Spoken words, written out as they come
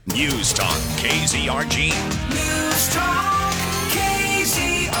News Talk KZRG. News Talk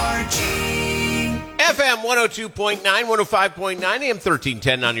KZRG. FM 102.9, 105.9, AM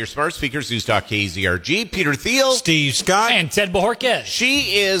 1310 on your smart speakers. News Talk KZRG. Peter Thiel. Steve Scott. And Ted Bohorquez.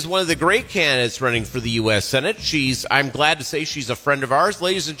 She is one of the great candidates running for the U.S. Senate. I'm glad to say she's a friend of ours.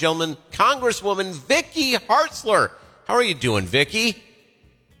 Ladies and gentlemen, Congresswoman Vicky Hartzler. How are you doing, Vicky?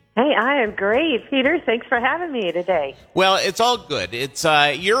 Hey, I am great, Peter. Thanks for having me today. Well, it's all good. It's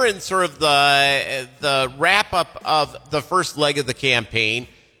you're in sort of the wrap up of the first leg of the campaign,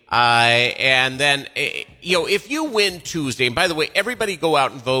 and then if you win Tuesday, and by the way, everybody go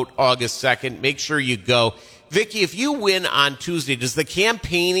out and vote August 2nd. Make sure you go, Vicky. If you win on Tuesday, does the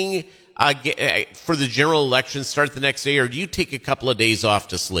campaigning for the general election start the next day, or do you take a couple of days off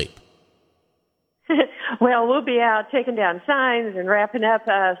to sleep? Well, we'll be out taking down signs and wrapping up,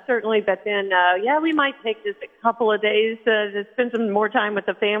 certainly. But then, we might take just a couple of days to spend some more time with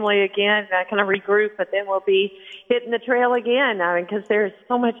the family again, kind of regroup. But then we'll be hitting the trail again, because there's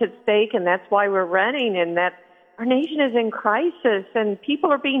so much at stake, and that's why we're running. And that our nation is in crisis, and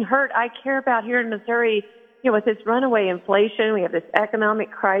people are being hurt. I care about here in Missouri, with this runaway inflation, we have this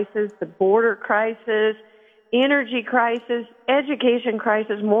economic crisis, the border crisis, energy crisis, education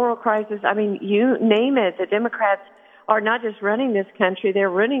crisis, moral crisis. I mean, you name it. The Democrats are not just running this country, they're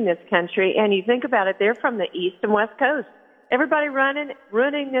ruining this country. And you think about it, they're from the East and West Coast. Everybody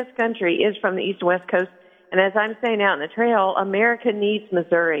running this country is from the East and West Coast. And as I'm saying out in the trail, America needs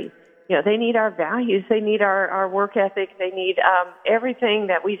Missouri. They need our values. They need our work ethic. They need everything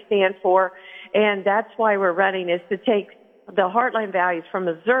that we stand for. And that's why we're running, is to take the heartland values from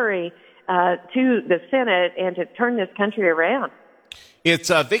Missouri to the Senate and to turn this country around. It's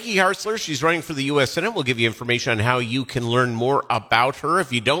Vicky Hartzler. She's running for the U.S. Senate. We'll give you information on how you can learn more about her.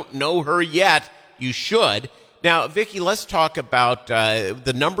 If you don't know her yet, you should. Now, Vicky, let's talk about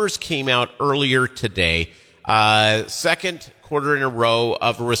the numbers came out earlier today. Second quarter in a row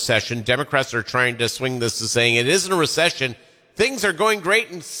of a recession. Democrats are trying to swing this to saying it isn't a recession. Things are going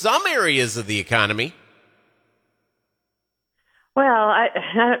great in some areas of the economy. Well, I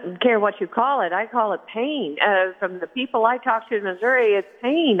don't care what you call it. I call it pain. From the people I talk to in Missouri, it's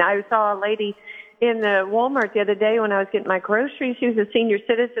pain. I saw a lady in the Walmart the other day when I was getting my groceries. She was a senior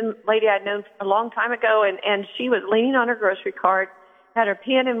citizen lady I'd known a long time ago, and she was leaning on her grocery cart, had her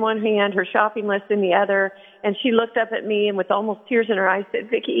pen in one hand, her shopping list in the other, and she looked up at me and with almost tears in her eyes said,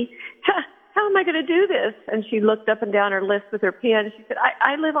 "Vicky, how am I going to do this?" And she looked up and down her list with her pen. She said,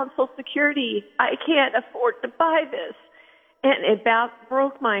 I live on Social Security. I can't afford to buy this. And it about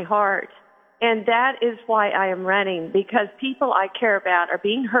broke my heart. And that is why I am running, because people I care about are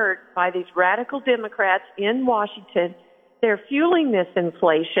being hurt by these radical Democrats in Washington. They're fueling this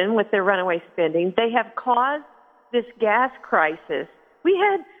inflation with their runaway spending. They have caused this gas crisis. We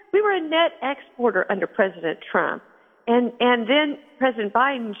were a net exporter under President Trump. And then President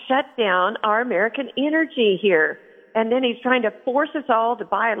Biden shut down our American energy here. And then he's trying to force us all to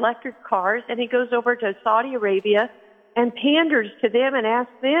buy electric cars. And he goes over to Saudi Arabia and panders to them and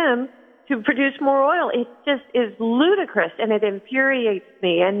asks them to produce more oil. It just is ludicrous, and it infuriates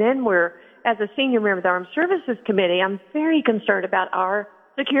me. And then as a senior member of the Armed Services Committee, I'm very concerned about our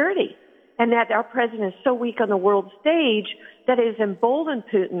security, and that our president is so weak on the world stage that it has emboldened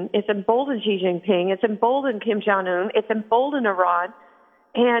Putin, it's emboldened Xi Jinping, it's emboldened Kim Jong-un, it's emboldened Iran.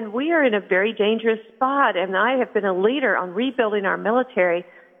 And we are in a very dangerous spot, and I have been a leader on rebuilding our military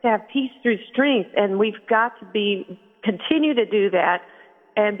to have peace through strength, and we've got to continue to do that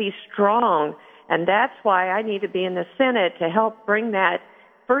and be strong. And that's why I need to be in the Senate to help bring that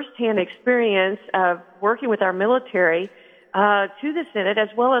firsthand experience of working with our military to the Senate, as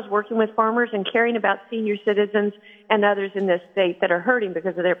well as working with farmers and caring about senior citizens and others in this state that are hurting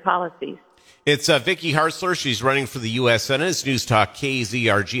because of their policies. It's Vicky Hartzler. She's running for the U.S. Senate. It's News Talk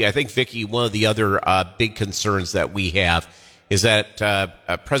KZRG. I think, Vicky, one of the other big concerns that we have is that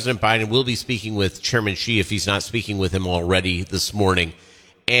President Biden will be speaking with Chairman Xi, if he's not speaking with him already this morning.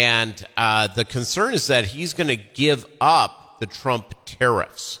 And the concern is that he's going to give up the Trump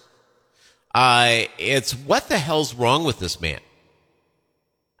tariffs. It's what the hell's wrong with this man?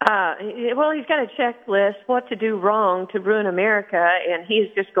 Well, he's got a checklist, what to do wrong to ruin America, and he's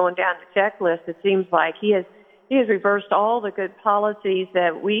just going down the checklist. It seems like he has reversed all the good policies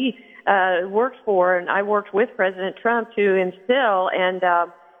that we worked for, and I worked with President Trump to instill, and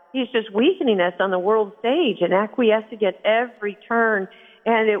he's just weakening us on the world stage and acquiescing at every turn.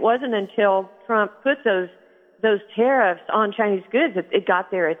 And it wasn't until Trump put those tariffs on Chinese goods that it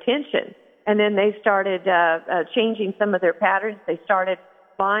got their attention. And then they started changing some of their patterns. They started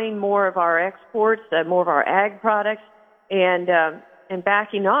buying more of our exports, more of our ag products, and and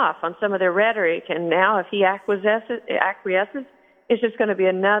backing off on some of their rhetoric. And now if he acquiesces, it's just going to be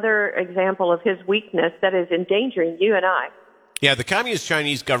another example of his weakness that is endangering you and I. Yeah, the Communist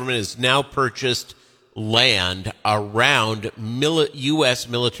Chinese government has now purchased land around U.S.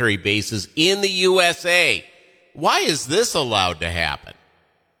 military bases in the USA. Why is this allowed to happen?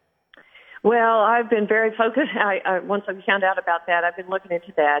 Well, I've been very focused. Once I found out about that, I've been looking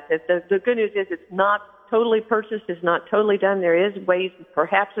into that. The good news is it's not totally purchased. It's not totally done. There is ways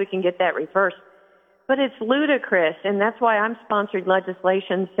perhaps we can get that reversed. But it's ludicrous, and that's why I'm sponsoring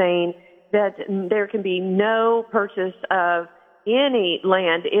legislation saying that there can be no purchase of any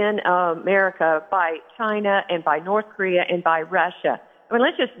land in America by China and by North Korea and by Russia. I mean,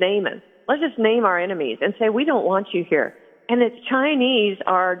 let's just name them. Let's just name our enemies and say, we don't want you here. And the Chinese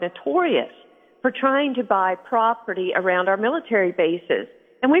are notorious for trying to buy property around our military bases.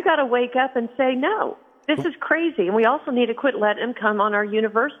 And we've got to wake up and say, no, this is crazy. And we also need to quit letting them come on our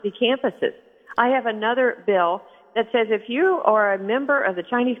university campuses. I have another bill that says if you are a member of the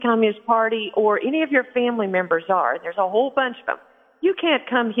Chinese Communist Party or any of your family members are, there's a whole bunch of them, you can't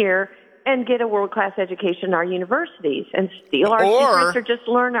come here and get a world-class education in our universities and steal our secrets or just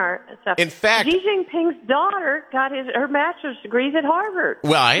learn our stuff. In fact, Xi Jinping's daughter got her master's degrees at Harvard.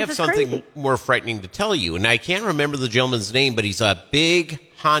 Well, I have something crazy. more frightening to tell you, and I can't remember the gentleman's name, but he's a big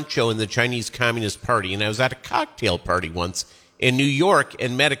honcho in the Chinese Communist Party, and I was at a cocktail party once in New York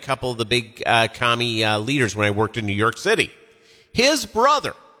and met a couple of the big commie leaders when I worked in New York City. His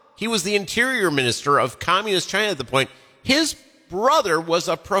brother, he was the interior minister of Communist China at the point, his brother was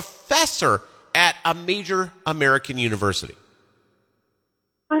a professor at a major American university.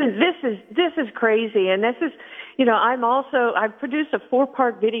 This is crazy, and this is, I've produced a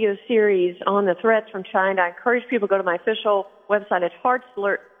 4-part video series on the threats from China. I encourage people to go to my official website at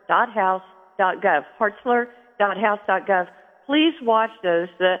hartzler.house.gov, hartzler.house.gov. Please watch those.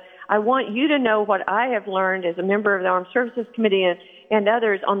 I want you to know what I have learned as a member of the Armed Services Committee and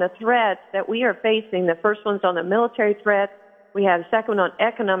others on the threats that we are facing. The first one's on the military threats. We have the second one on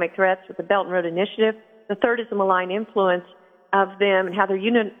economic threats with the Belt and Road Initiative. The third is the malign influence of them and how they're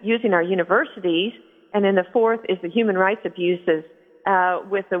using our universities. And then the fourth is the human rights abuses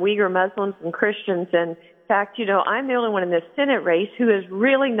with the Uyghur Muslims and Christians. And in fact, I'm the only one in this Senate race who is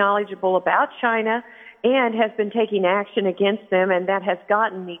really knowledgeable about China and has been taking action against them, and that has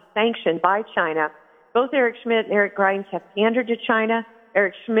gotten me sanctioned by China. Both Eric Schmidt and Eric Greitens have pandered to China.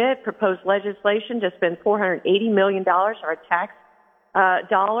 Eric Schmidt proposed legislation to spend $480 million, our tax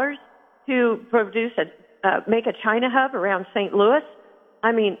dollars, to make a China hub around St. Louis.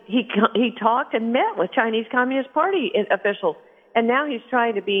 I mean, he talked and met with Chinese Communist Party officials, and now he's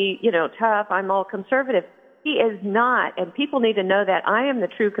trying to be, tough. I'm all conservative. He is not, and people need to know that. I am the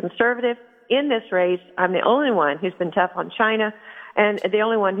true conservative in this race. I'm the only one who's been tough on China, and the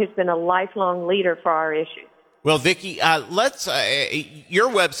only one who's been a lifelong leader for our issues. Well, Vicki, your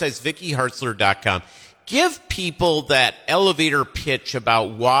website's VickiHartzler.com. Give people that elevator pitch about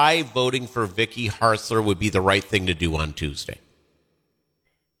why voting for Vicki Hartzler would be the right thing to do on Tuesday.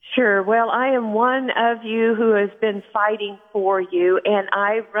 Sure. Well, I am one of you who has been fighting for you, and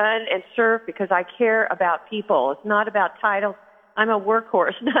I run and serve because I care about people. It's not about titles. I'm a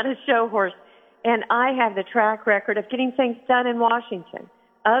workhorse, not a show horse. And I have the track record of getting things done in Washington.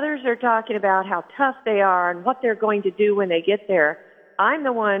 Others are talking about how tough they are and what they're going to do when they get there. I'm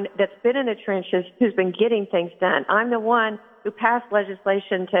the one that's been in the trenches who's been getting things done. I'm the one who passed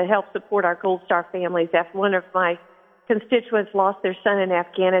legislation to help support our Gold Star families after one of my constituents lost their son in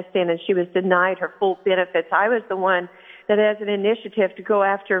Afghanistan and she was denied her full benefits. I was the one that has an initiative to go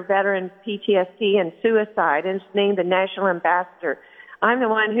after veteran PTSD and suicide and is named the National Ambassador. I'm the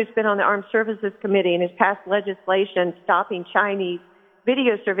one who's been on the Armed Services Committee and has passed legislation stopping Chinese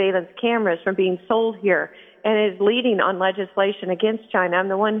video surveillance cameras from being sold here and is leading on legislation against China. I'm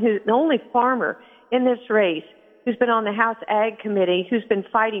the only farmer in this race who's been on the House Ag Committee, who's been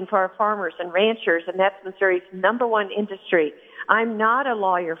fighting for our farmers and ranchers, and that's Missouri's number one industry. I'm not a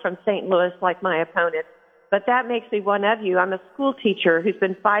lawyer from St. Louis like my opponents, but that makes me one of you. I'm a school teacher who's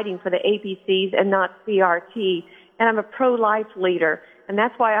been fighting for the ABCs and not CRT, and I'm a pro-life leader, and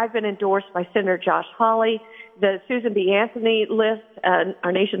that's why I've been endorsed by Senator Josh Hawley, the Susan B. Anthony list,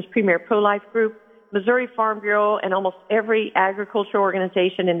 our nation's premier pro-life group, Missouri Farm Bureau, and almost every agricultural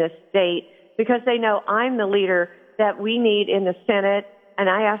organization in this state, because they know I'm the leader that we need in the Senate, and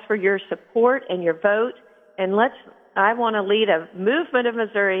I ask for your support and your vote. And I want to lead a movement of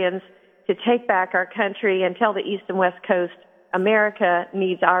Missourians to take back our country and tell the East and West Coast America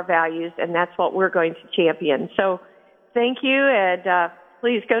needs our values, and that's what we're going to champion. So thank you, and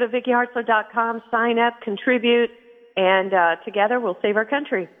please go to VickiHartzler.com, sign up, contribute. and together we'll save our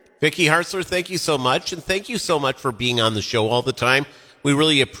country. Vicki Hartzler, thank you so much, and thank you so much for being on the show all the time. We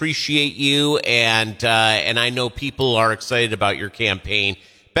really appreciate you, and I know people are excited about your campaign.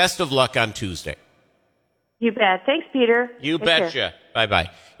 Best of luck on Tuesday. You bet. Thanks, Peter. You Take care. betcha. Bye-bye.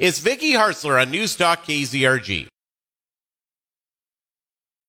 It's Vicki Hartzler on News Talk KZRG.